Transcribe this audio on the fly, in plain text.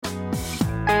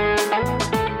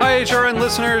HRN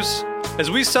listeners.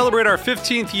 As we celebrate our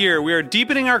 15th year, we are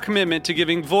deepening our commitment to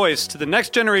giving voice to the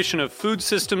next generation of food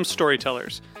systems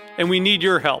storytellers, and we need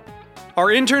your help. Our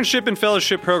internship and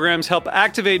fellowship programs help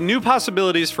activate new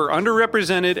possibilities for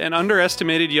underrepresented and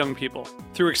underestimated young people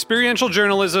through experiential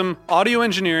journalism, audio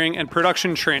engineering, and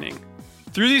production training.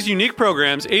 Through these unique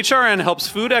programs, HRN helps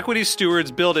food equity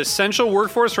stewards build essential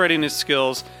workforce readiness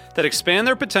skills that expand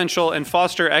their potential and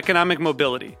foster economic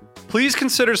mobility. Please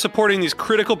consider supporting these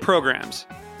critical programs.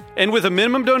 And with a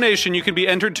minimum donation, you can be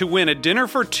entered to win a dinner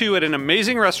for two at an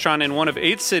amazing restaurant in one of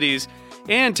 8 cities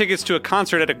and tickets to a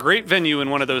concert at a great venue in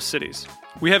one of those cities.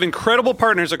 We have incredible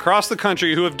partners across the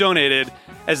country who have donated,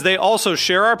 as they also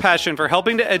share our passion for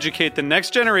helping to educate the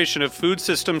next generation of food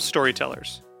systems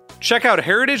storytellers. Check out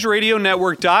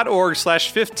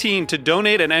heritageradionetwork.org/15 to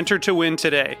donate and enter to win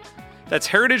today. That's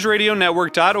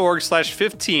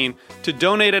heritageradionetwork.org/15 to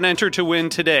donate and enter to win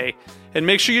today. And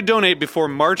make sure you donate before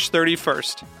March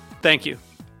 31st. Thank you.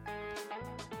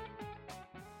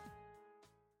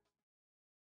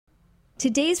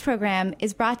 Today's program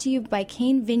is brought to you by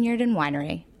Cain Vineyard and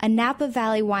Winery, a Napa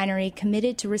Valley winery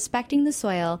committed to respecting the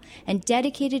soil and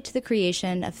dedicated to the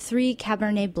creation of 3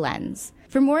 Cabernet blends.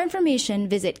 For more information,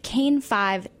 visit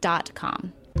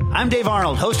cain5.com. I'm Dave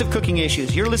Arnold, host of Cooking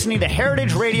Issues. You're listening to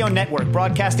Heritage Radio Network,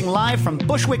 broadcasting live from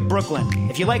Bushwick, Brooklyn.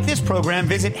 If you like this program,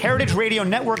 visit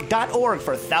heritageradionetwork.org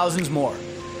for thousands more.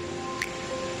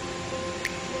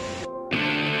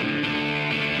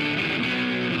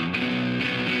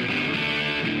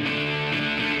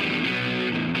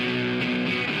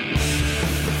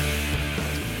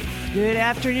 Good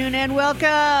afternoon and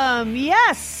welcome.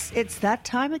 Yes, it's that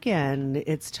time again.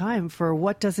 It's time for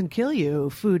What Doesn't Kill You,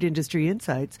 Food Industry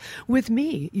Insights, with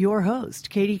me, your host,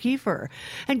 Katie Kiefer.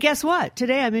 And guess what?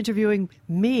 Today I'm interviewing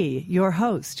me, your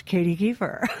host, Katie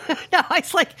Kiefer. No,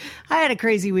 it's like, I had a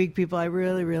crazy week, people. I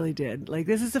really, really did. Like,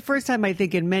 this is the first time, I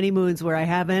think, in many moons where I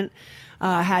haven't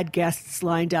had guests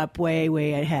lined up way,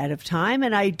 way ahead of time.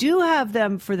 And I do have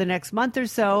them for the next month or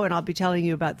so, and I'll be telling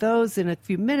you about those in a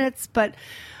few minutes. But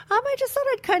I just thought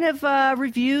I'd kind of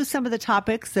review some of the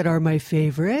topics that are my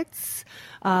favorites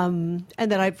and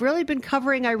that I've really been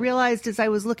covering. I realized as I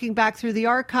was looking back through the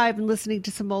archive and listening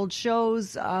to some old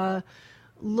shows,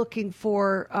 looking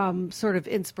for sort of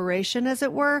inspiration, as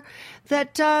it were,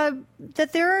 that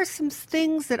there are some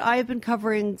things that I've been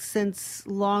covering since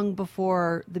long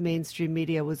before the mainstream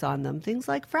media was on them. Things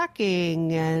like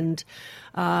fracking and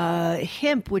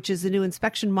HIMP, which is a new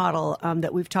inspection model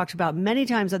that we've talked about many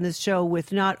times on this show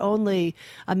with not often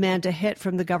Amanda Hitt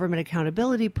from the Government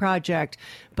Accountability Project,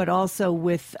 but also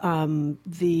with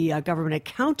the Government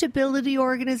Accountability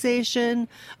Organization,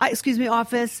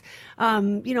 office,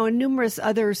 and numerous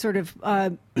other sort of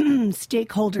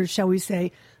stakeholders, shall we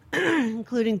say,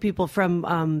 including people from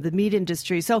the meat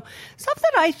industry. So stuff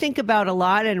that I think about a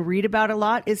lot and read about a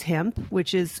lot is hemp,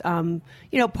 which is,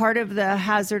 part of the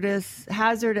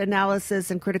hazard analysis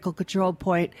and critical control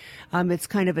point. It's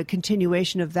kind of a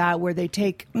continuation of that, where they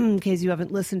take, in case you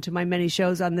haven't listened to my many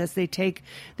shows on this, they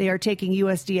are taking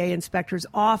USDA inspectors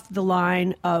off the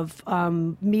line of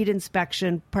meat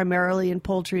inspection, primarily in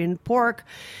poultry and pork,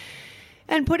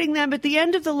 and putting them at the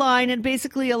end of the line and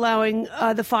basically allowing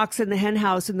the fox in the hen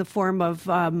house in the form of,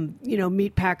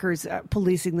 meat packers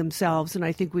policing themselves. And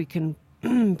I think we can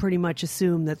pretty much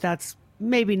assume that that's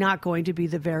maybe not going to be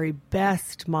the very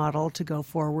best model to go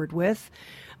forward with.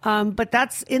 But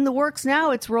that's in the works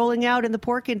now. It's rolling out in the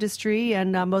pork industry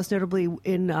and most notably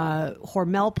in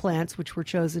Hormel plants, which were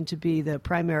chosen to be the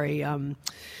primary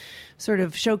sort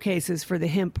of showcases for the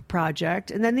hemp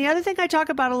project. And then the other thing I talk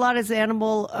about a lot is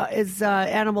animal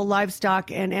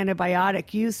livestock and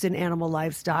antibiotic use in animal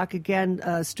livestock. Again,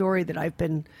 a story that I've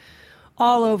been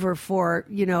all over for,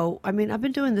 I've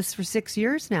been doing this for 6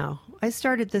 years now. I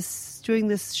started doing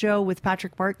this show with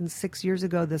Patrick Martin 6 years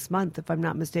ago this month, if I'm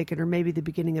not mistaken, or maybe the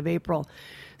beginning of April.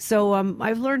 So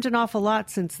I've learned an awful lot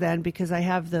since then, because I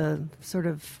have the sort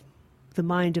of the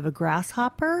mind of a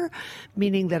grasshopper,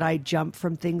 meaning that I jump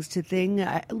from things to thing,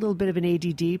 a little bit of an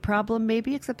ADD problem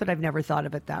maybe, except that I've never thought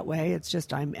of it that way. It's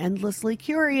just I'm endlessly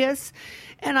curious,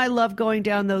 and I love going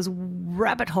down those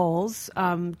rabbit holes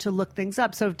to look things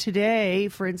up. So today,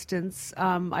 for instance,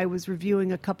 I was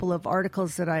reviewing a couple of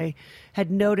articles that I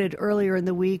had noted earlier in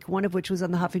the week, one of which was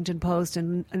on the Huffington Post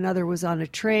and another was on a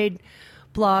trade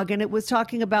blog, and it was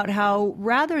talking about how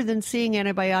rather than seeing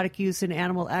antibiotic use in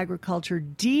animal agriculture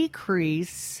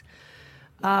decrease,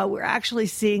 we're actually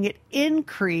seeing it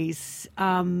increase.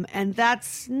 And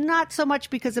that's not so much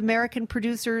because American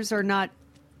producers are not,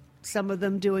 some of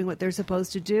them, doing what they're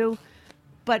supposed to do,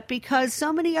 but because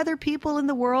so many other people in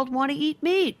the world want to eat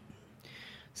meat.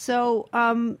 So,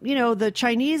 the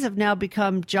Chinese have now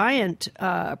become giant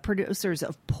producers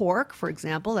of pork, for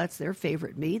example. That's their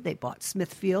favorite meat. They bought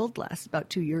Smithfield about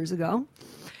 2 years ago.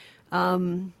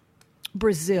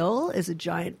 Brazil is a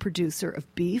giant producer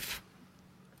of beef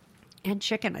and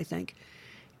chicken, I think.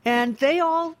 And they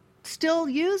all still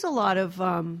use a lot of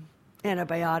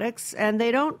antibiotics, and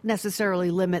they don't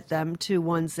necessarily limit them to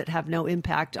ones that have no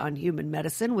impact on human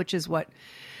medicine, which is what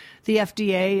the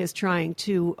FDA is trying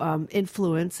to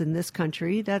influence in this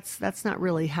country. That's not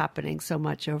really happening so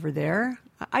much over there.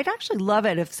 I'd actually love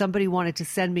it if somebody wanted to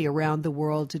send me around the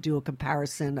world to do a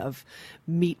comparison of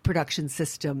meat production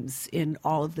systems in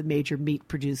all of the major meat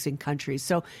producing countries.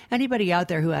 So anybody out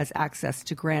there who has access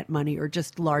to grant money or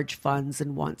just large funds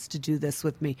and wants to do this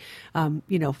with me,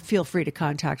 feel free to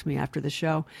contact me after the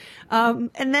show.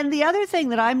 And then the other thing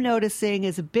that I'm noticing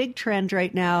is a big trend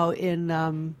right now in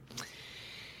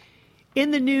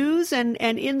the news and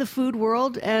in the food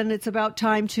world, and it's about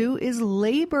time too, is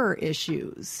labor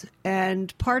issues.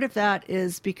 And part of that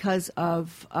is because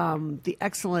of the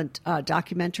excellent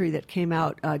documentary that came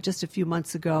out just a few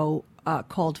months ago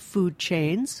called Food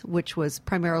Chains, which was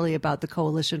primarily about the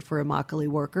Coalition for Immokalee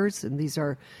Workers. And these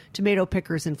are tomato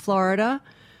pickers in Florida.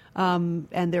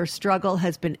 And their struggle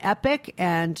has been epic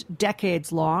and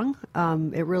decades long.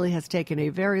 It really has taken a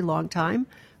very long time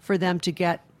for them to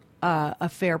get a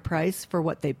fair price for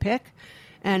what they pick.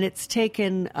 And it's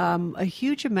taken a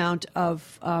huge amount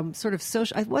of sort of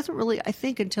social. I wasn't really, I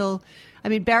think,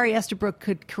 Barry Estabrook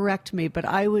could correct me, but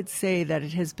I would say that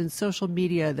it has been social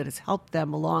media that has helped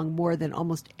them along more than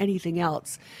almost anything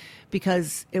else,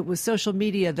 because it was social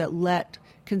media that let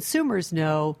consumers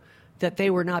know that they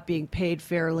were not being paid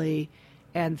fairly,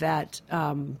 and that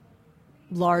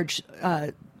large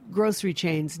grocery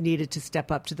chains needed to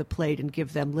step up to the plate and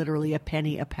give them literally a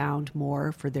penny a pound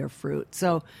more for their fruit.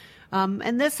 So,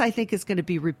 and this, I think, is going to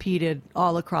be repeated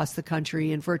all across the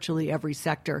country in virtually every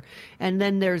sector. And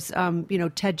then there's,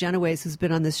 Ted Genoways, who's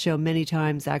been on this show many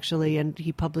times, actually, and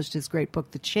he published his great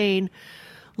book, The Chain,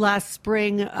 last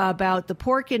spring about the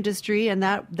pork industry. And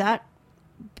that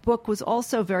book was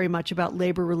also very much about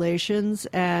labor relations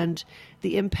and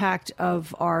the impact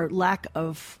of our lack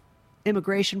of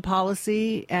immigration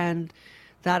policy, and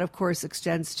that, of course,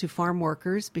 extends to farm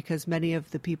workers, because many of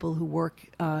the people who work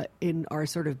in our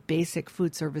sort of basic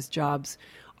food service jobs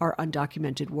are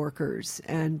undocumented workers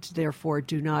and therefore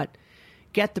do not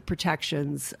get the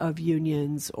protections of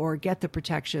unions or get the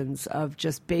protections of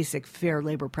just basic fair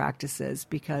labor practices,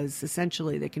 because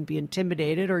essentially they can be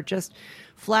intimidated or just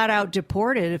flat out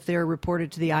deported if they're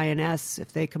reported to the INS.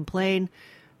 If they complain,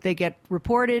 they get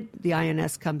reported, the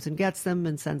INS comes and gets them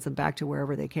and sends them back to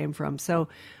wherever they came from. So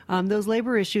those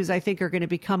labor issues, I think, are going to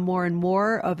become more and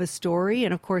more of a story.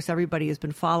 And, of course, everybody has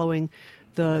been following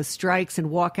the strikes and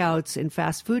walkouts in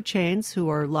fast food chains, who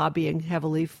are lobbying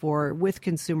heavily with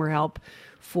consumer help,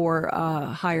 for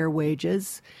higher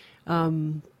wages.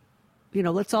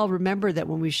 Let's all remember that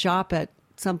when we shop at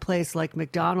some place like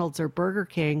McDonald's or Burger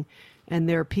King, and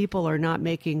their people are not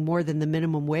making more than the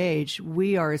minimum wage,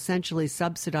 we are essentially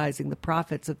subsidizing the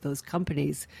profits of those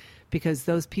companies, because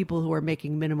those people who are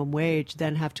making minimum wage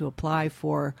then have to apply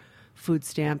for food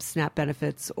stamps, SNAP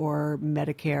benefits, or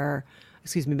Medicaid.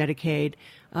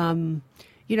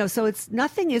 So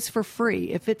nothing is for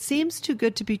free. If it seems too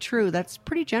good to be true, that's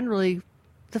pretty generally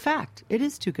the fact. It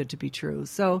is too good to be true.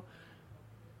 So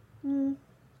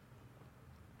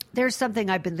there's something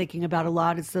I've been thinking about a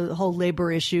lot. It's the whole labor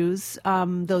issues,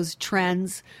 those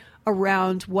trends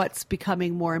around what's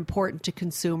becoming more important to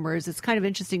consumers. It's kind of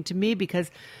interesting to me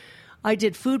because I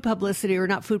did food publicity, or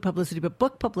not food publicity, but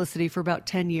book publicity for about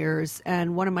 10 years.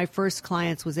 And one of my first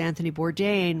clients was Anthony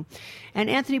Bourdain. And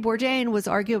Anthony Bourdain was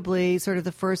arguably sort of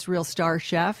the first real star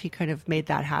chef. He kind of made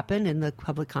that happen in the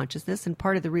public consciousness. And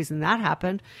part of the reason that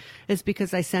happened is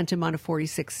because I sent him on a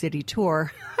 46-city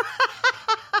tour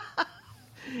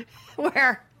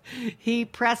where he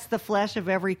pressed the flesh of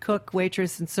every cook,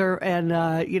 waitress, and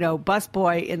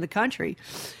busboy in the country.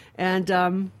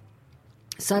 And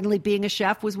suddenly being a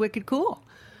chef was wicked cool.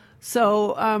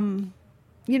 So,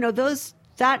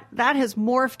 that has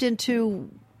morphed into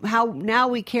how now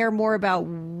we care more about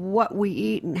what we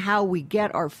eat and how we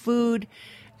get our food.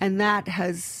 And that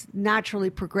has naturally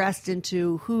progressed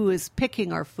into who is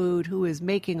picking our food, who is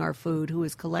making our food, who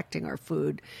is collecting our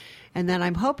food. And then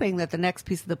I'm hoping that the next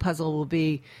piece of the puzzle will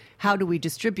be, how do we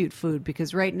distribute food?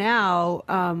 Because right now,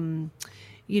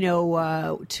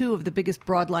 two of the biggest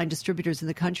broadline distributors in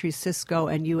the country,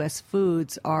 Sysco and U.S.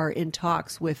 Foods, are in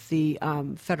talks with the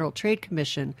Federal Trade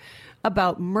Commission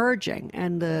about merging.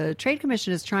 And the Trade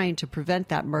Commission is trying to prevent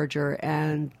that merger.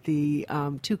 And the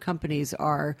two companies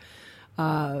are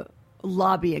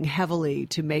lobbying heavily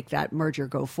to make that merger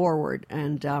go forward.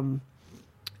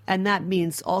 And that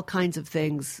means all kinds of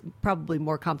things, probably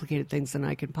more complicated things than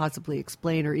I can possibly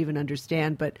explain or even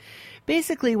understand. But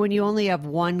basically, when you only have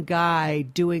one guy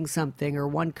doing something or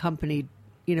one company,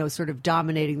 sort of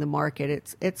dominating the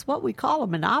market, it's what we call a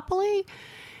monopoly.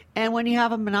 And when you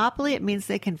have a monopoly, it means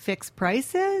they can fix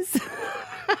prices.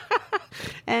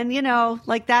 And,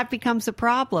 that becomes a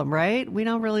problem, right? We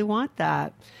don't really want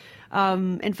that.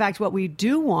 In fact, what we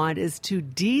do want is to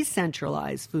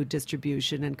decentralize food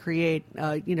distribution and create,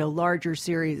 larger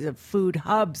series of food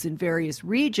hubs in various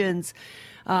regions,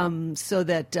 so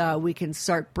that we can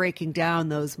start breaking down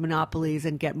those monopolies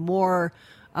and get more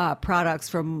products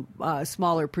from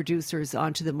smaller producers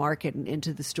onto the market and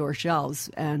into the store shelves.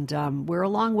 And we're a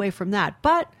long way from that.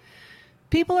 But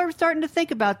people are starting to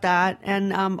think about that,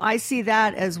 and I see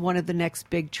that as one of the next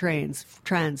big trends.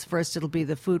 First, it'll be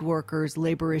the food workers,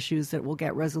 labor issues that will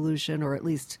get resolution or at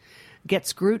least get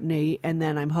scrutiny, and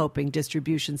then I'm hoping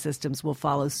distribution systems will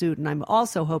follow suit. And I'm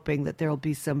also hoping that there will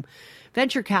be some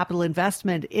venture capital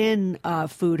investment in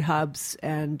food hubs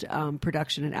and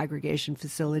production and aggregation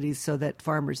facilities so that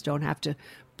farmers don't have to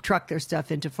truck their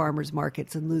stuff into farmers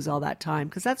markets and lose all that time,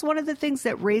 because that's one of the things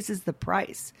that raises the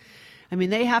price. I mean,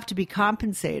 they have to be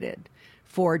compensated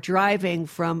for driving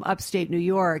from upstate New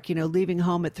York, leaving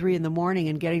home at 3 a.m.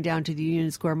 and getting down to the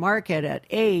Union Square Market at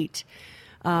 8,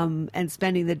 and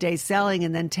spending the day selling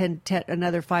and then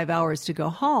another 5 hours to go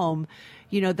home.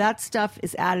 That stuff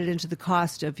is added into the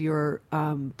cost of your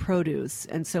produce.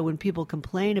 And so when people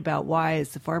complain about why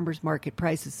is the farmer's market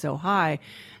price is so high,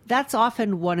 that's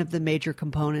often one of the major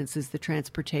components is the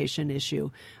transportation issue.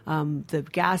 The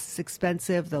gas is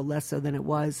expensive, though less so than it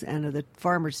was, and the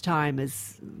farmer's time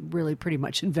is really pretty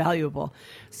much invaluable.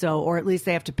 So, or at least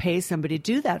they have to pay somebody to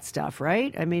do that stuff,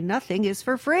 right? I mean, nothing is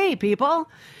for free, people.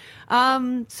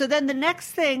 So then the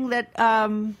next thing that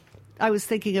I was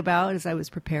thinking about as I was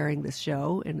preparing this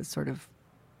show in a sort of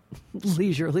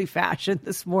leisurely fashion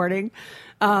this morning,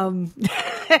 as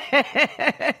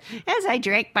I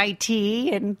drank my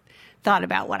tea and thought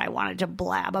about what I wanted to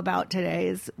blab about today,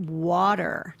 is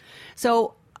water.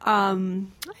 So I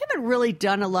haven't really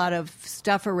done a lot of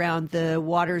stuff around the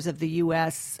waters of the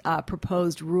U.S.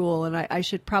 Proposed rule, and I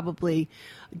should probably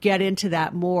get into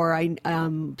that more.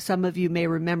 Some of you may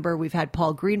remember we've had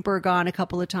Paul Greenberg on a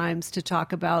couple of times to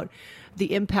talk about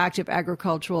the impact of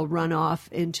agricultural runoff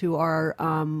into our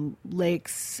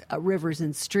lakes, rivers,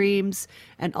 and streams,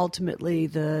 and ultimately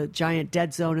the giant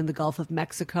dead zone in the Gulf of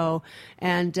Mexico.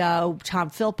 And Tom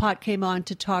Philpott came on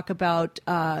to talk about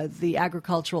the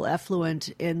agricultural effluent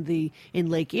in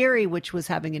Lake Erie, which was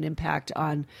having an impact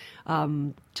on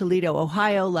Toledo,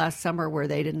 Ohio last summer, where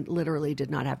they literally did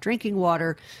not have drinking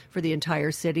water for the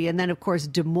entire city. And then, of course,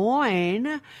 Des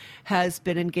Moines has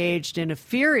been engaged in a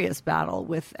furious battle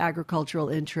with agricultural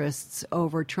interests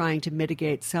over trying to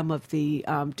mitigate some of the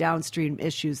downstream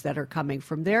issues that are coming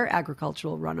from their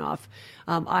agricultural runoff.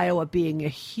 Iowa being a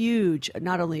huge,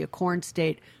 not only a corn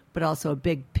state, but also a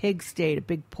big pig state, a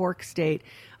big pork state.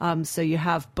 So you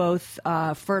have both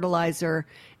fertilizer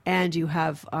and you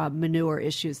have manure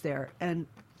issues there. And,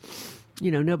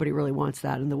 nobody really wants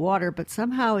that in the water, but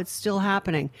somehow it's still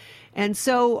happening. And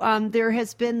so there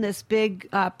has been this big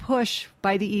push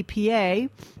by the EPA.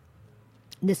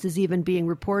 This is even being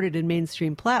reported in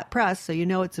mainstream press, so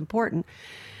it's important.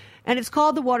 And it's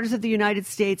called the Waters of the United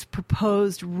States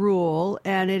Proposed Rule,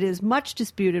 and it is much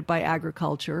disputed by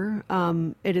agriculture.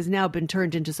 It has now been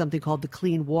turned into something called the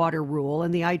Clean Water Rule,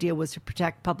 and the idea was to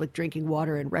protect public drinking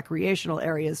water in recreational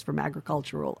areas from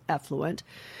agricultural effluent.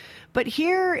 But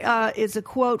here is a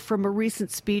quote from a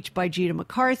recent speech by Gina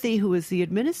McCarthy, who is the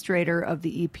administrator of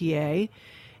the EPA.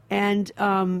 And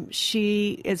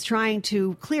she is trying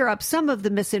to clear up some of the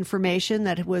misinformation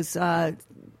that was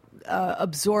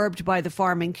absorbed by the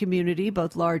farming community,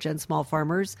 both large and small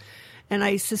farmers. And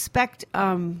I suspect,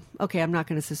 I'm not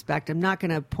going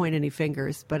to point any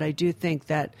fingers, but I do think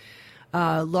that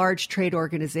large trade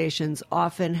organizations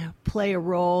often play a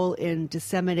role in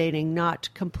disseminating not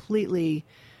completely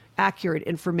accurate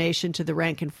information to the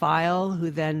rank and file, who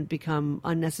then become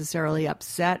unnecessarily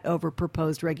upset over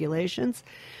proposed regulations.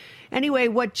 Anyway,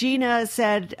 what Gina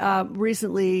said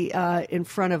recently in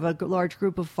front of a large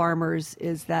group of farmers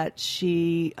is that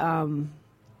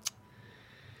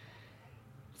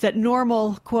that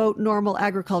normal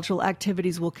agricultural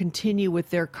activities will continue with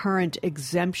their current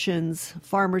exemptions.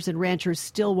 Farmers and ranchers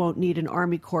still won't need an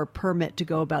Army Corps permit to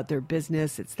go about their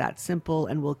business. It's that simple,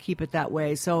 and we'll keep it that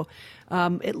way. So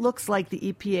it looks like the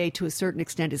EPA, to a certain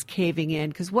extent, is caving in,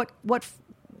 because what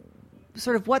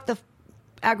the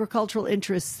agricultural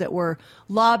interests that were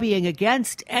lobbying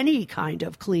against any kind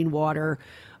of clean water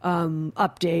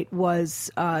update was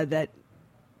that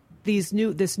this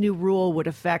new rule would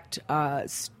affect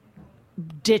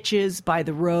ditches by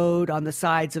the road on the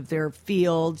sides of their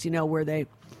fields, where they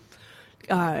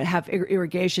have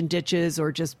irrigation ditches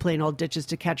or just plain old ditches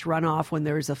to catch runoff when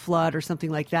there's a flood or something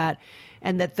like that.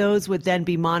 And that those would then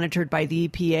be monitored by the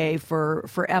EPA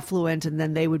for effluent, and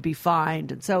then they would be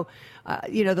fined. And so,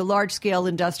 the large-scale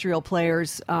industrial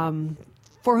players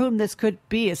for whom this could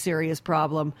be a serious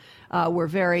problem were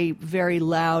very, very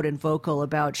loud and vocal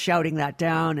about shouting that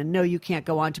down. And no, you can't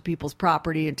go onto people's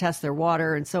property and test their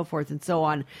water and so forth and so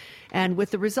on. And with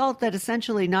the result that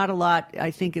essentially not a lot, I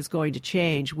think, is going to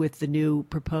change with the new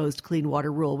proposed clean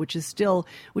water rule, which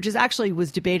actually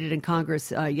was debated in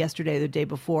Congress yesterday, the day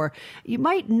before. You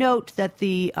might note that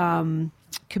the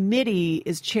committee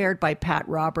is chaired by Pat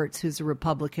Roberts, who's a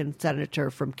Republican senator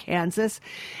from Kansas.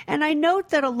 And I note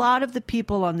that a lot of the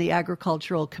people on the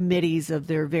agricultural committees of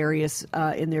their various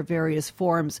in their various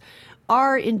forms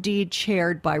are indeed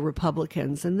chaired by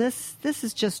Republicans. And this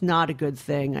is just not a good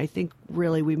thing. I think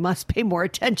really we must pay more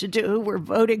attention to who we're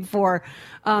voting for,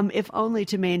 if only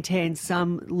to maintain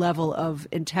some level of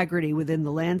integrity within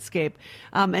the landscape.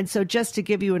 And so just to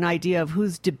give you an idea of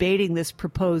who's debating this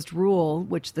proposed rule,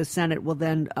 which the Senate will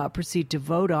then proceed to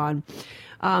vote on,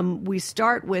 we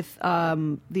start with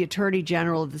the Attorney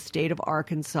General of the state of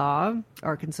Arkansas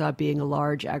being a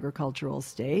large agricultural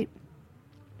state.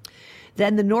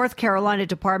 Then the North Carolina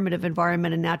Department of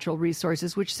Environment and Natural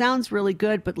Resources, which sounds really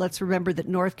good, but let's remember that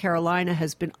North Carolina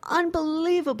has been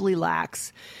unbelievably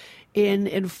lax in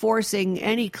enforcing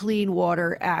any Clean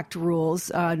Water Act rules,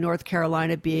 North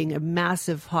Carolina being a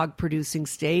massive hog-producing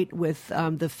state with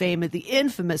the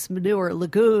infamous manure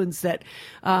lagoons that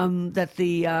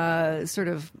the sort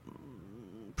of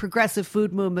progressive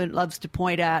food movement loves to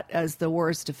point at as the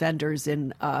worst offenders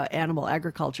in animal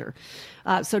agriculture.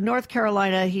 So North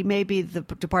Carolina, he may be the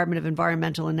Department of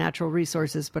Environmental and Natural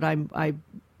Resources, but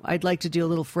I'd like to do a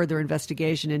little further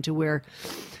investigation into where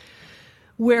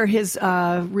his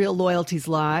real loyalties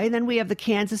lie. Then we have the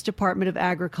Kansas Department of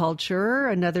Agriculture,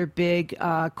 another big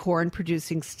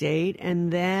corn-producing state.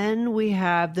 And then we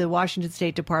have the Washington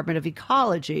State Department of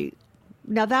Ecology.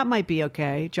 Now, that might be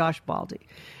okay, Josh Baldy.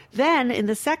 Then in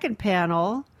the second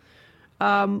panel,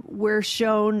 we're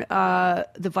shown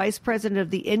the vice president of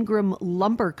the Ingram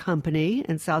Lumber Company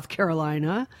in South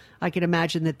Carolina. I can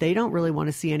imagine that they don't really want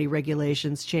to see any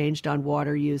regulations changed on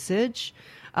water usage.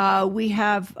 We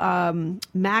have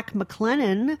Mac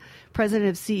McLennan, president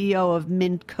and CEO of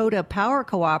Minn Kota Power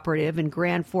Cooperative in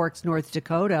Grand Forks, North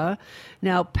Dakota.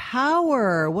 Now,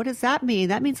 power, what does that mean?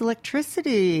 That means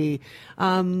electricity.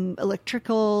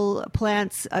 Electrical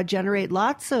plants generate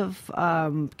lots of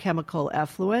chemical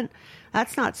effluent.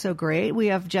 That's not so great. We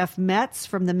have Jeff Metz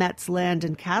from the Metz Land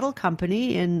and Cattle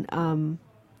Company in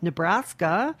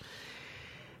Nebraska.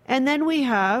 And then we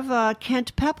have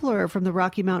Kent Pepler from the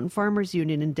Rocky Mountain Farmers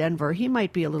Union in Denver. He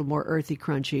might be a little more earthy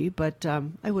crunchy, but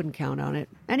I wouldn't count on it.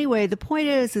 Anyway, the point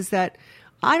is that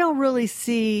I don't really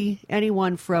see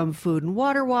anyone from Food and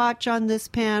Water Watch on these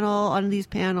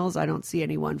panels. I don't see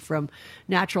anyone from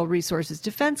Natural Resources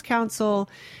Defense Council.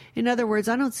 In other words,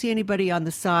 I don't see anybody on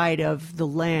the side of the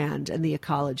land and the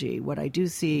ecology. What I do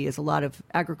see is a lot of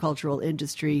agricultural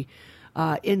industry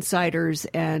insiders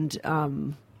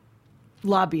and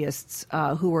lobbyists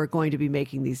who are going to be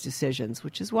making these decisions,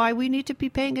 which is why we need to be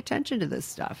paying attention to this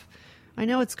stuff. I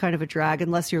know it's kind of a drag,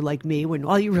 unless you're like me, when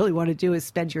all you really want to do is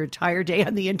spend your entire day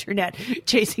on the internet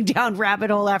chasing down rabbit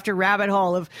hole after rabbit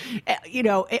hole of,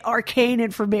 arcane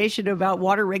information about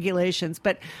water regulations.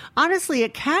 But honestly,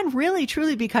 it can really,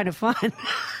 truly be kind of fun.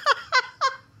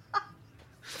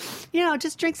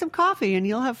 Just drink some coffee and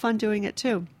you'll have fun doing it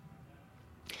too.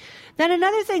 Then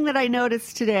another thing that I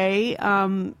noticed today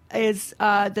is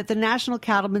that the National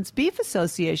Cattlemen's Beef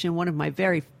Association, one of my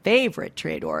very favorite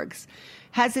trade orgs,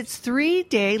 has its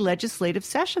 3-day legislative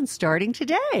session starting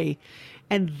today.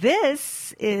 And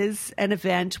this is an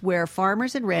event where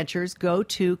farmers and ranchers go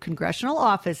to congressional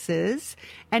offices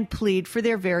and plead for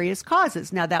their various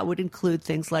causes. Now, that would include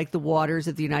things like the waters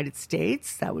of the United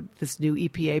States. This new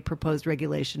EPA proposed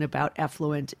regulation about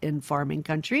effluent in farming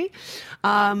country.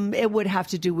 It would have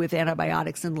to do with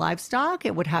antibiotics in livestock.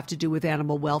 It would have to do with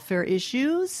animal welfare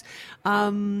issues.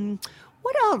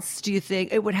 What else do you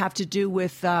think? It would have to do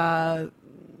with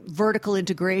vertical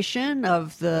integration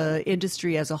of the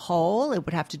industry as a whole. It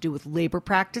would have to do with labor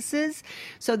practices.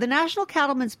 So the National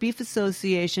Cattlemen's Beef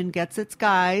Association gets its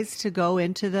guys to go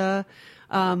into the,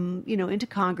 into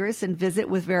Congress and visit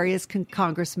with various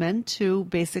congressmen to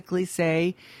basically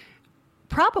say,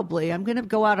 probably, I'm going to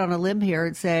go out on a limb here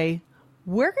and say,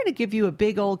 we're going to give you a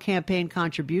big old campaign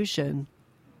contribution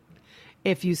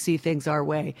if you see things our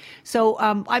way. So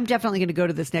I'm definitely going to go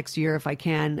to this next year if I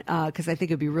can, because I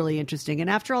think it'd be really interesting. And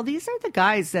after all, these are the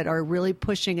guys that are really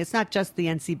pushing. It's not just the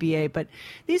NCBA, but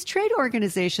these trade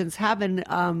organizations have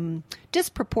an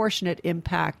disproportionate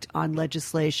impact on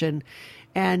legislation.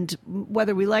 And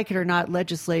whether we like it or not,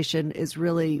 legislation is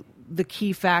really the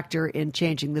key factor in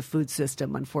changing the food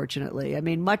system, unfortunately. I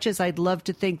mean, much as I'd love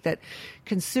to think that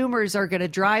consumers are going to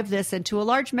drive this, and to a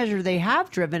large measure they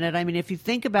have driven it. I mean, if you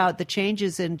think about the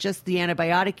changes in just the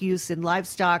antibiotic use in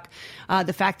livestock,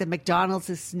 the fact that McDonald's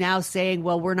is now saying,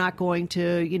 well, we're not going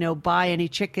to, buy any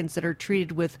chickens that are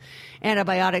treated with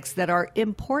antibiotics that are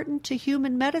important to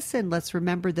human medicine. Let's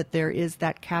remember that there is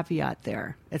that caveat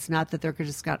there. It's not that they're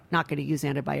just not going to use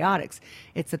antibiotics.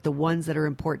 It's that the ones that are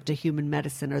important to human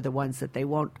medicine are the ones that they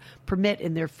won't permit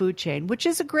in their food chain, which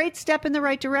is a great step in the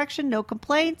right direction. No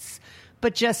complaints,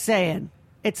 but just saying,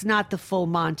 it's not the full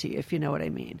Monty, if you know what I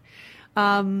mean.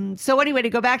 So anyway, to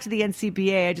go back to the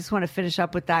NCBA, I just want to finish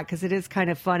up with that because it is kind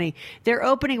of funny. Their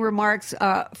opening remarks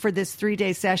for this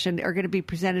 3-day session are going to be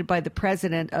presented by the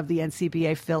president of the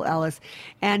NCBA, Phil Ellis,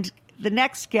 and the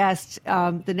next guest,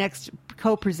 the next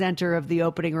co-presenter of the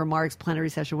opening remarks, plenary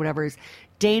session, whatever, is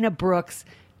Dana Brooks,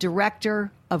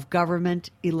 Director of Government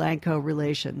Elanco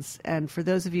Relations. And for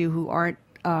those of you who aren't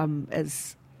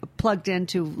as plugged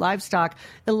into livestock,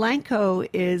 Elanco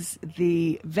is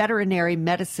the veterinary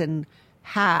medicine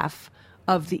half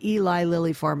of the Eli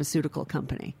Lilly Pharmaceutical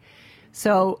Company.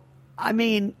 So, I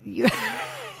mean, you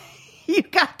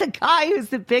got the guy who's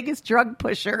the biggest drug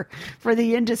pusher for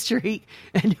the industry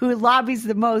and who lobbies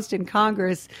the most in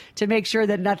Congress to make sure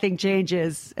that nothing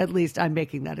changes. At least I'm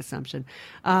making that assumption.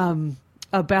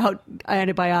 About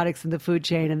antibiotics in the food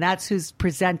chain, and that's who's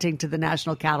presenting to the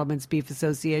National Cattlemen's Beef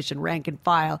Association, rank and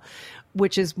file,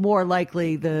 which is more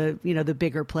likely the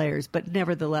bigger players, but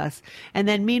nevertheless. And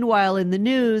then meanwhile in the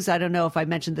news, I don't know if I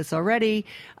mentioned this already,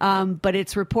 but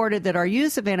it's reported that our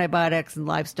use of antibiotics in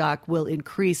livestock will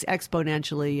increase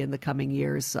exponentially in the coming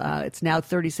years. It's now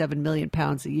 37 million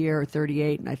pounds a year, or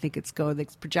 38, and I think it's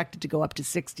projected to go up to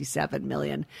 67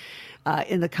 million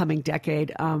in the coming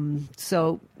decade.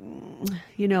 So,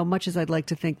 much as I'd like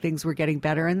to think things were getting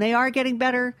better, and they are getting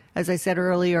better, as I said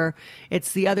earlier,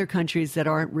 it's the other countries that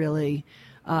aren't really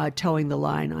towing the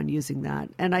line on using that.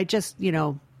 And I just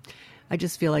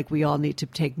feel like we all need to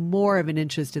take more of an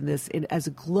interest in this as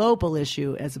a global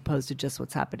issue as opposed to just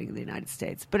what's happening in the United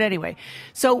States. But anyway,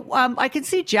 so I can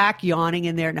see Jack yawning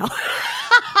in there now.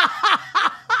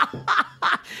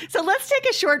 So let's take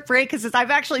a short break because I've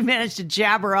actually managed to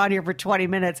jabber on here for 20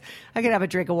 minutes. I could have a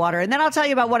drink of water, and then I'll tell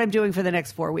you about what I'm doing for the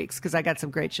next 4 weeks because I got some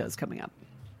great shows coming up.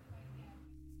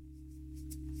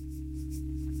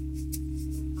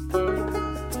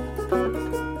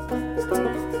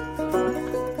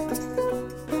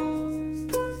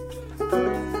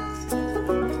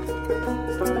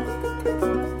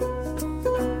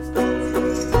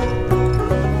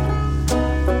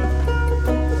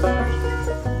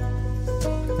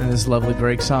 This lovely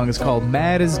break song is called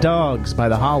Mad as Dogs by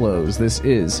the Hollows. This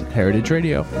is Heritage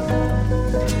Radio.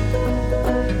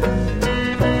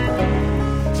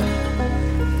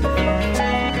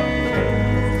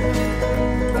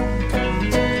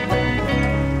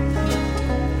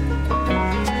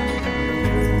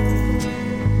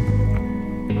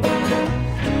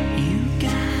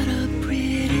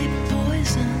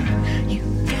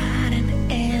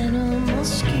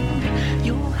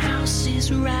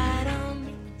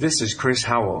 This is Chris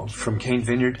Howell from Cane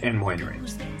Vineyard and Winery,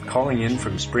 calling in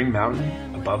from Spring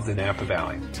Mountain above the Napa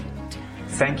Valley.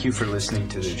 Thank you for listening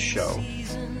to this show.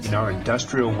 In our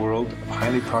industrial world of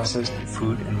highly processed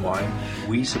food and wine,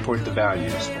 we support the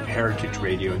values of Heritage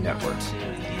Radio Network.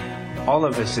 All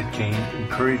of us at Cane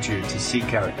encourage you to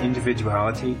seek out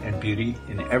individuality and beauty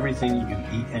in everything you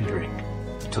eat and drink.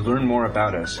 To learn more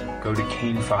about us, go to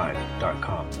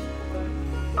cane5.com.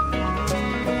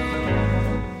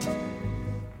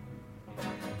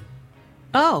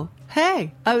 Oh,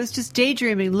 hey, I was just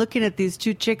daydreaming looking at these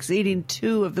two chicks eating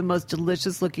two of the most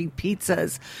delicious looking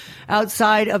pizzas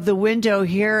outside of the window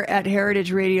here at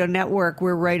Heritage Radio Network.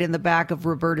 We're right in the back of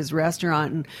Roberta's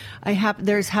restaurant, and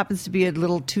there happens to be a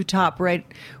little two-top right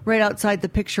outside the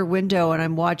picture window, and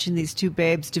I'm watching these two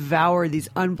babes devour these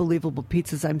unbelievable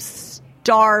pizzas. I'm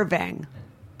starving.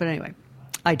 But anyway,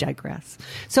 I digress.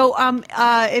 So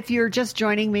if you're just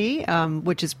joining me,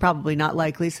 which is probably not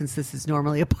likely since this is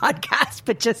normally a podcast,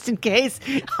 but just in case,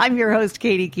 I'm your host,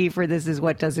 Katie Kiefer. This is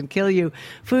What Doesn't Kill You,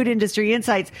 Food Industry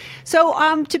Insights. So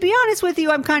to be honest with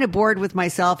you, I'm kind of bored with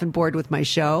myself and bored with my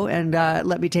show. And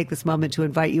let me take this moment to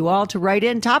invite you all to write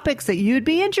in topics that you'd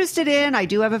be interested in. I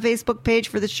do have a Facebook page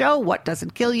for the show, What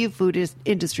Doesn't Kill You, Food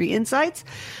Industry Insights.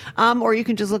 Or you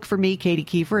can just look for me, Katie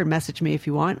Kiefer, and message me if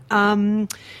you want.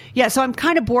 So I'm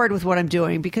kind of bored with what I'm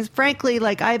doing because, frankly,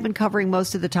 like I've been covering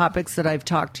most of the topics that I've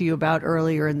talked to you about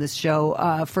earlier in this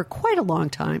show for quite a long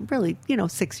time, really,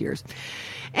 6 years.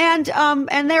 And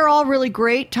they're all really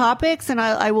great topics, and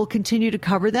I will continue to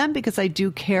cover them because I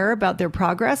do care about their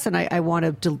progress, and I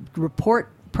want to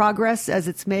report progress as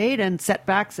it's made and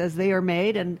setbacks as they are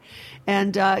made, and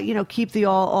keep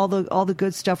all the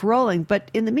good stuff rolling.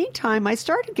 But in the meantime, I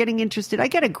started getting interested. I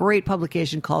get a great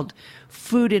publication called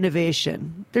Food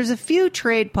Innovation. There's a few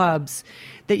trade pubs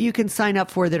that you can sign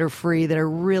up for that are free that are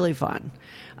really fun.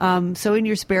 So in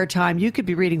your spare time, you could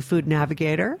be reading Food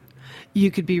Navigator.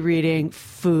 You could be reading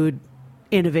Food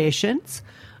Innovations.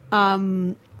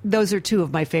 Those are two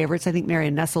of my favorites. I think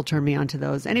Marion Nestle turned me onto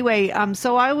those. Anyway,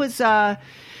 so I was down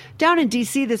in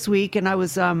D.C. this week, and I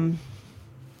was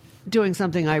doing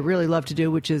something I really love to do,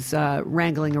 which is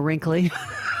wrangling a wrinkly.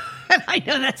 I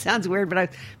know that sounds weird, but I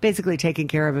was basically taking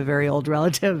care of a very old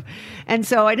relative. And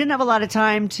so I didn't have a lot of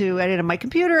time I didn't have my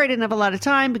computer. I didn't have a lot of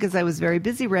time because I was very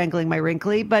busy wrangling my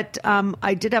wrinkly. But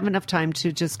I did have enough time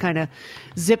to just kind of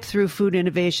zip through Food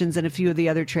Innovations and a few of the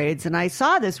other trades. And I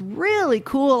saw this really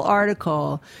cool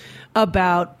article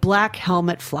about black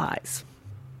helmet flies.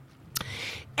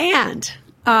 And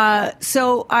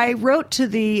so I wrote to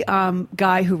the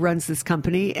guy who runs this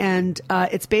company, and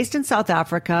it's based in South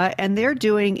Africa, and they're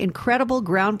doing incredible,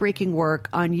 groundbreaking work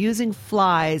on using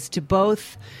flies to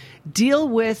both deal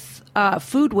with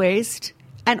food waste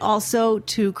and also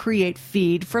to create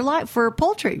feed for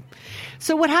poultry.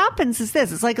 So what happens is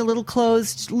this: it's like a little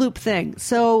closed loop thing.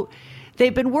 So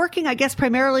they've been working, I guess,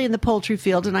 primarily in the poultry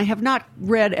field, and I have not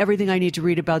read everything I need to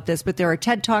read about this, but there are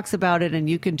TED Talks about it, and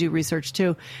you can do research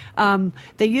too.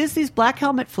 They use these black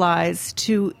helmet flies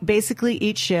to basically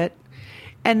eat shit,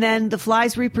 and then the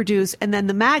flies reproduce, and then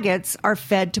the maggots are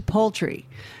fed to poultry.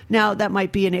 Now, that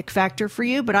might be an ick factor for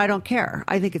you, but I don't care.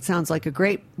 I think it sounds like a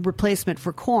great replacement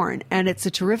for corn, and it's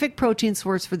a terrific protein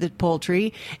source for the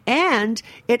poultry, and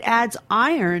it adds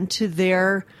iron to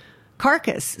their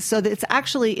carcass, so that it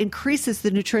actually increases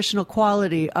the nutritional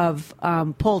quality of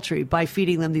poultry by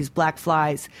feeding them these black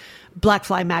fly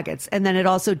maggots. And then it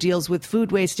also deals with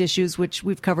food waste issues, which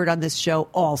we've covered on this show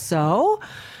also.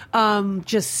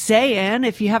 Just saying,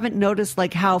 if you haven't noticed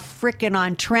like how frickin'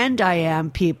 on trend I am,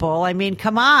 people, I mean,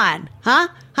 come on, huh?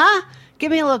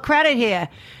 Give me a little credit here.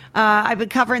 I've been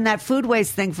covering that food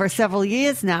waste thing for several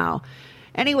years now.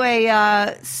 Anyway,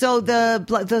 so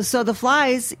the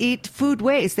flies eat food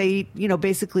waste. They eat,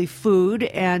 basically food,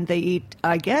 and they eat,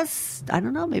 I guess, I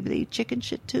don't know, maybe they eat chicken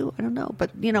shit too. I don't know.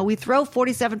 But, we throw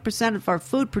 47% of our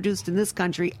food produced in this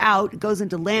country out. It goes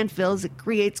into landfills. It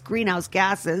creates greenhouse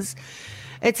gases.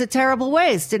 It's a terrible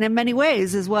waste, and in many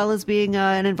ways, as well as being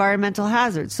an environmental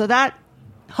hazard. So that,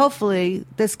 hopefully,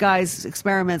 this guy's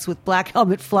experiments with black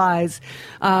helmet flies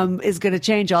is going to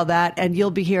change all that. And you'll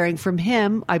be hearing from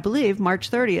him, I believe, March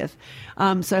 30th.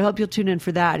 So I hope you'll tune in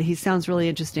for that. He sounds really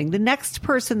interesting. The next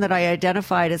person that I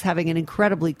identified as having an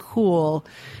incredibly cool,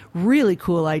 really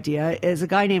cool idea is a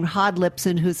guy named Hod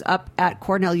Lipson, who's up at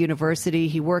Cornell University.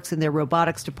 He works in their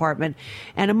robotics department.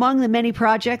 And among the many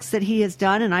projects that he has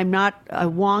done, and I'm not a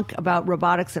wonk about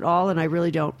robotics at all, and I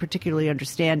really don't particularly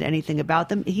understand anything about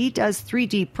them, he does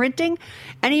 3D printing,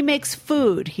 and he makes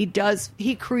food.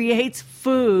 He creates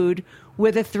food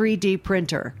with a 3D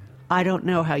printer. I don't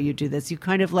know how you do this. You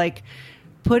kind of like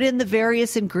put in the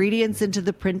various ingredients into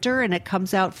the printer and it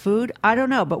comes out food. I don't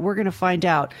know, but we're going to find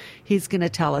out. He's going to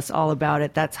tell us all about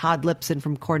it. That's Hod Lipson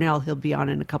from Cornell. He'll be on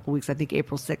in a couple weeks. I think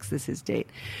April 6th is his date.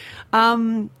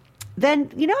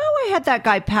 Then, I had that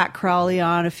guy Pat Crowley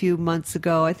on a few months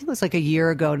ago. I think it was like a year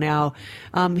ago now.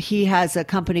 He has a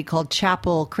company called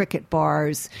Chapel Cricket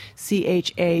Bars,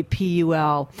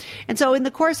 Chapul. And so in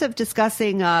the course of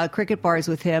discussing cricket bars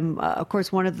with him, of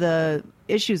course, one of the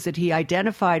issues that he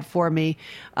identified for me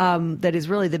that is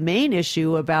really the main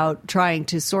issue about trying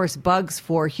to source bugs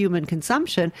for human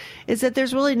consumption is that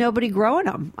there's really nobody growing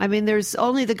them. I mean, there's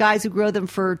only the guys who grow them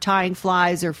for tying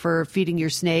flies or for feeding your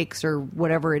snakes or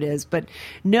whatever it is. But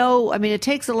no, I mean, it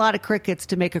takes a lot of crickets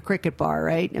to make a cricket bar,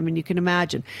 right? I mean, you can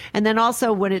imagine. And then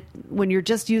also when you're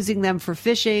just using them for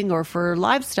fishing or for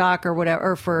livestock or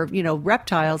whatever, or for,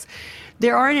 reptiles,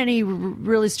 there aren't any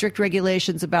really strict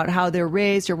regulations about how they're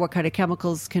raised or what kind of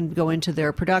chemicals can go into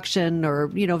their production or,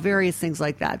 various things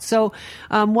like that. So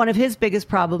one of his biggest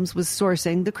problems was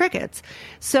sourcing the crickets.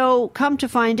 So come to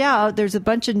find out, there's a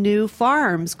bunch of new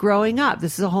farms growing up.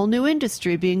 This is a whole new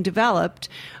industry being developed.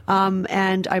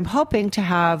 And I'm hoping to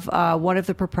have one of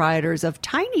the proprietors of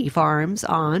Tiny Farms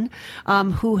on,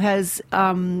 who is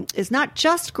not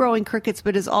just growing crickets,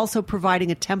 but is also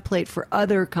providing a template for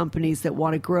other companies that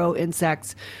want to grow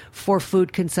insects for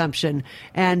food consumption.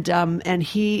 And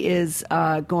he is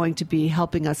going to be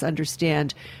helping us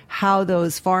understand how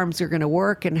those farms are going to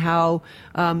work and how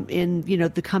in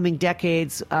the coming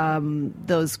decades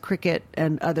those cricket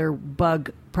and other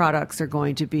bug products are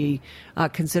going to be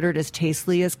considered as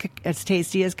tasty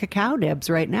as cacao nibs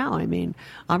right now. I mean,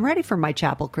 I'm ready for my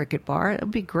Chapel cricket bar. It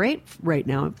would be great right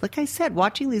now. Like I said,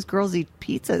 watching these girls eat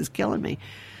pizza is killing me.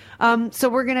 So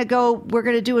we're going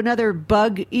to do another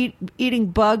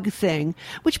eating bug thing,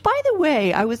 which, by the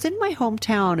way, I was in my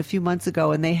hometown a few months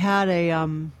ago and they had they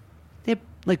had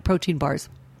like protein bars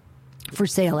for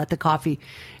sale at the coffee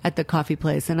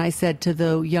place. And I said to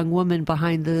the young woman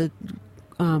behind the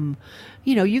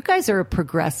you guys are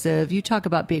progressive. You talk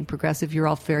about being progressive. You're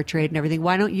all fair trade and everything.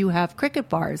 Why don't you have cricket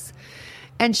bars?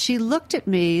 And she looked at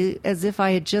me as if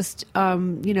I had just,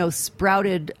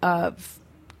 sprouted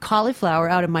cauliflower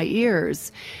out of my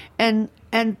ears and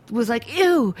was like,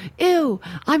 ew,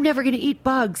 I'm never going to eat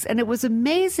bugs. And it was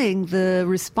amazing, the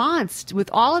response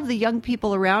with all of the young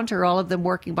people around her, all of them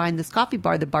working behind this coffee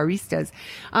bar, the baristas.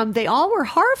 They all were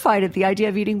horrified at the idea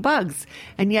of eating bugs.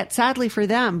 And yet, sadly for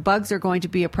them, bugs are going to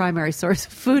be a primary source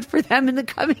of food for them in the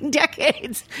coming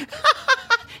decades.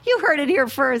 You heard it here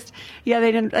first. Yeah,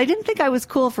 I didn't think I was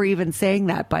cool for even saying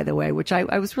that, by the way, which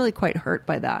I was really quite hurt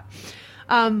by that.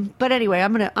 But anyway,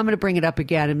 I'm gonna bring it up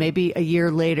again, and maybe a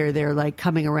year later they're like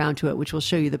coming around to it, which will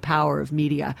show you the power of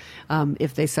media.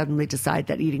 If they suddenly decide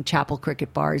that eating Chapel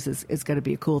cricket bars is going to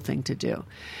be a cool thing to do.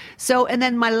 So, and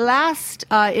then my last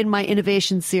in my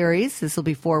innovation series, this will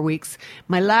be 4 weeks.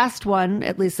 My last one,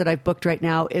 at least that I've booked right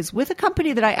now, is with a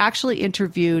company that I actually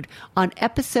interviewed on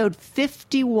episode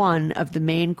 51 of the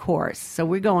main course. So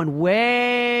we're going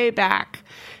way back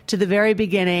to the very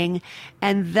beginning,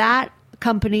 and that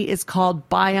company is called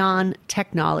Bion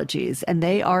Technologies, and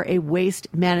they are a waste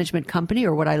management company,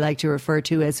 or what I like to refer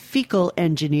to as fecal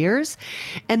engineers.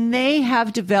 And they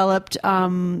have developed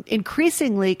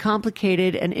increasingly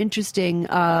complicated and interesting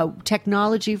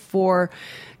technology for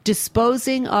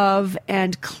disposing of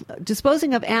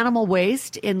animal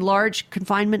waste in large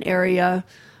confinement area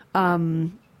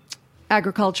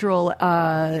agricultural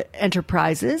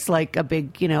enterprises, like a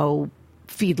big,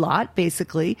 feedlot,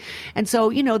 basically. And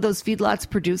so, those feedlots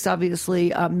produce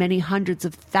obviously many hundreds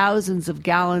of thousands of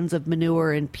gallons of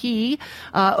manure and pee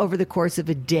over the course of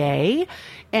a day.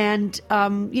 And,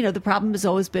 the problem has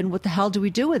always been, what the hell do we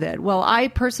do with it? Well, I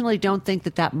personally don't think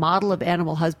that model of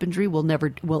animal husbandry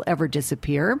will ever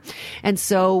disappear. And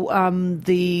so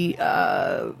the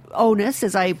onus,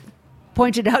 as I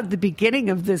pointed out at the beginning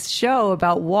of this show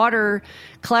about water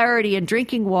clarity and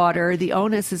drinking water, the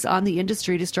onus is on the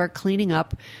industry to start cleaning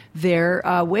up their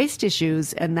waste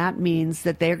issues, and that means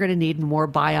that they're going to need more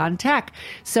Bion tech.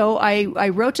 So I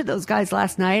wrote to those guys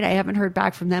last night. I haven't heard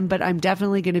back from them, but I'm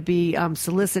definitely going to be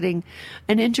soliciting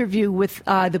an interview with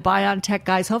the Bion tech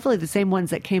guys, hopefully the same ones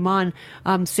that came on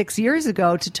 6 years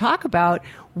ago, to talk about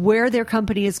where their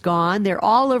company has gone. They're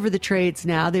all over the trades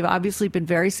now. They've obviously been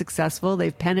very successful.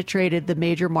 They've penetrated the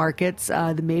major markets,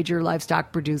 the major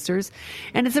livestock producers.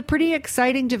 And it's a pretty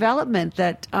exciting development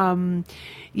that,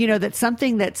 that's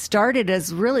something that started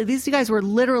as really, these guys were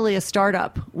literally a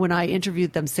startup when I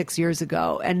interviewed them 6 years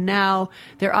ago. And now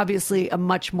they're obviously a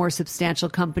much more substantial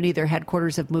company. Their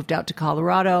headquarters have moved out to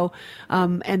Colorado,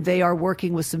 and they are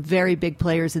working with some very big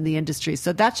players in the industry.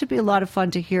 So that should be a lot of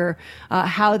fun to hear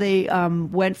how they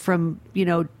went from,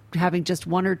 having just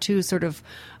one or two sort of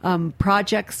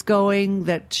projects going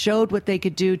that showed what they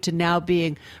could do to now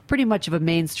being pretty much of a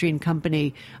mainstream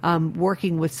company,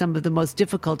 working with some of the most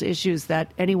difficult issues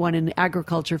that anyone in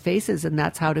agriculture faces, and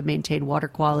that's how to maintain water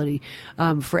quality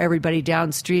for everybody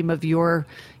downstream of your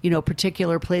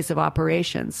particular place of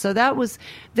operations. So that was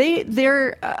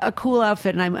they're a cool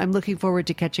outfit, and I'm looking forward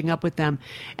to catching up with them.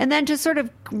 And then to sort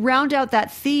of round out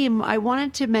that theme, I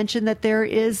wanted to mention that there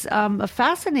is a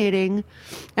fascinating,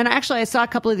 and actually I saw a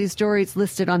couple of these stories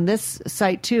listed on this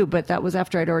site too, but that was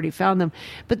after I'd already found them.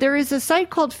 But there is a site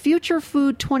called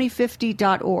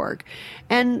futurefood2050.org.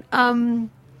 And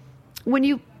when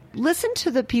you listen to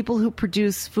the people who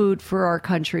produce food for our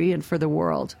country and for the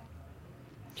world,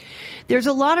 there's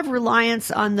a lot of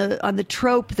reliance on the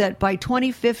trope that by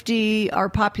 2050 our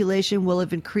population will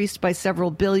have increased by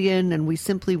several billion, and we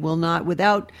simply will not,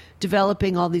 without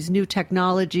developing all these new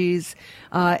technologies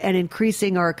and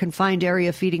increasing our confined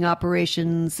area feeding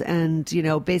operations and, you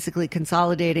know, basically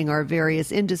consolidating our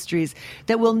various industries,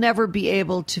 that we'll never be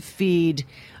able to feed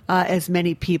as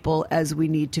many people as we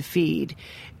need to feed.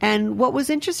 And what was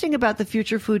interesting about the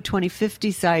Future Food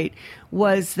 2050 site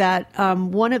was that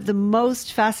one of the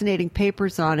most fascinating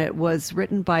papers on it was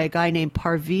written by a guy named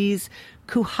Parviz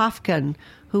Kuhafkan,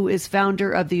 who is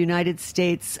founder of the United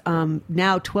States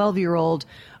now 12-year-old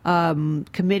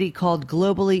committee called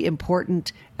Globally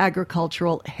Important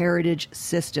Agricultural Heritage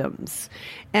Systems.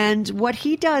 And what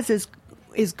he does is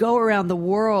go around the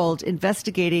world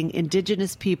investigating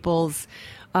indigenous peoples'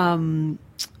 sometimes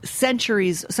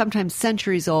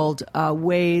centuries old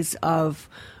ways of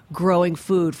growing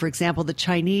food. For example, the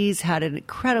Chinese had an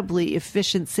incredibly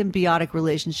efficient symbiotic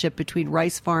relationship between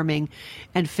rice farming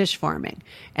and fish farming.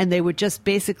 And they would just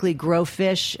basically grow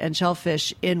fish and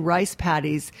shellfish in rice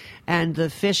paddies, and the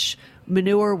fish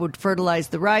manure would fertilize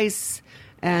the rice,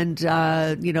 and,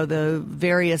 the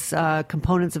various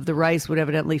components of the rice would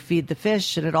evidently feed the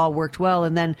fish, and it all worked well.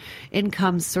 And then in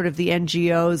comes sort of the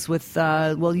NGOs with,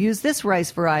 well, use this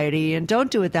rice variety, and don't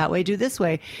do it that way, do this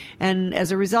way. And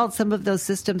as a result, some of those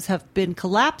systems have been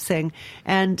collapsing.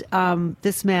 And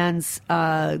this man's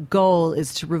goal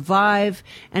is to revive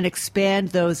and expand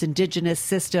those indigenous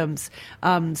systems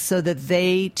so that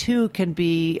they, too, can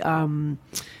be,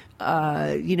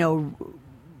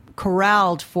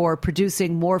 corralled for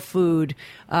producing more food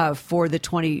for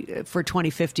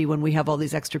 2050 when we have all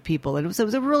these extra people. And it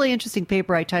was a really interesting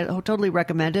paper. I totally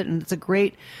recommend it, and it's a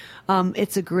great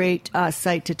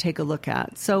site to take a look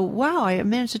at. So, wow, I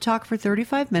managed to talk for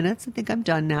 35 minutes. I think I'm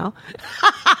done now.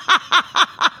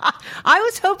 I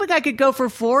was hoping I could go for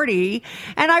 40,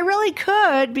 and I really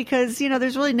could, because,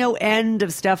 there's really no end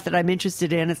of stuff that I'm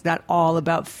interested in. It's not all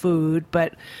about food,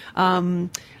 but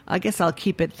I guess I'll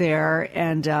keep it there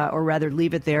or rather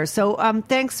leave it there. So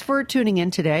thanks for tuning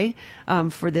in today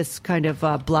for this kind of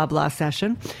blah, blah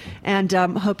session. And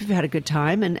hope you've had a good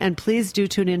time. And please do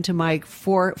tune into my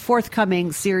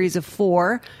forthcoming series of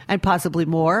 4 and possibly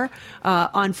more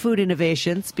on food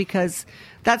innovations, because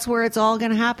that's where it's all going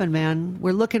to happen, man.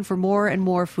 We're looking for more and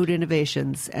more food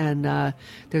innovations, and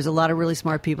there's a lot of really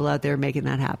smart people out there making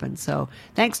that happen. So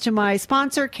thanks to my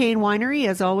sponsor, Cain Winery,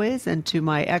 as always, and to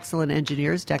my excellent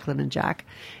engineers, Declan and Jack.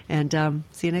 And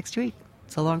see you next week.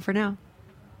 So long for now.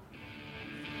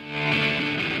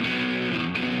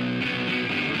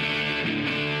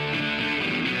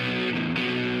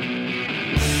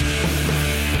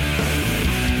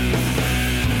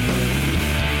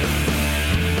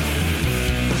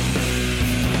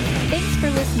 Thanks for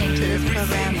listening to this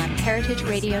program on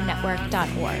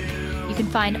heritageradionetwork.org. You can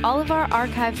find all of our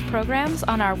archived programs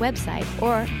on our website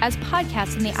or as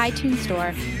podcasts in the iTunes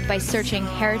Store by searching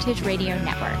Heritage Radio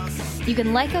Network. You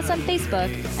can like us on Facebook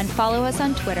and follow us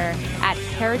on Twitter at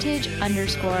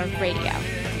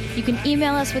heritage_radio. You can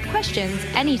email us with questions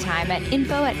anytime at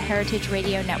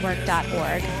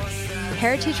info@heritageradionetwork.org.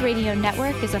 Heritage Radio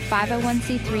Network is a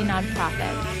 501c3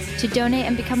 nonprofit. To donate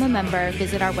and become a member,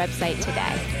 visit our website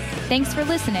today. Thanks for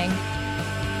listening.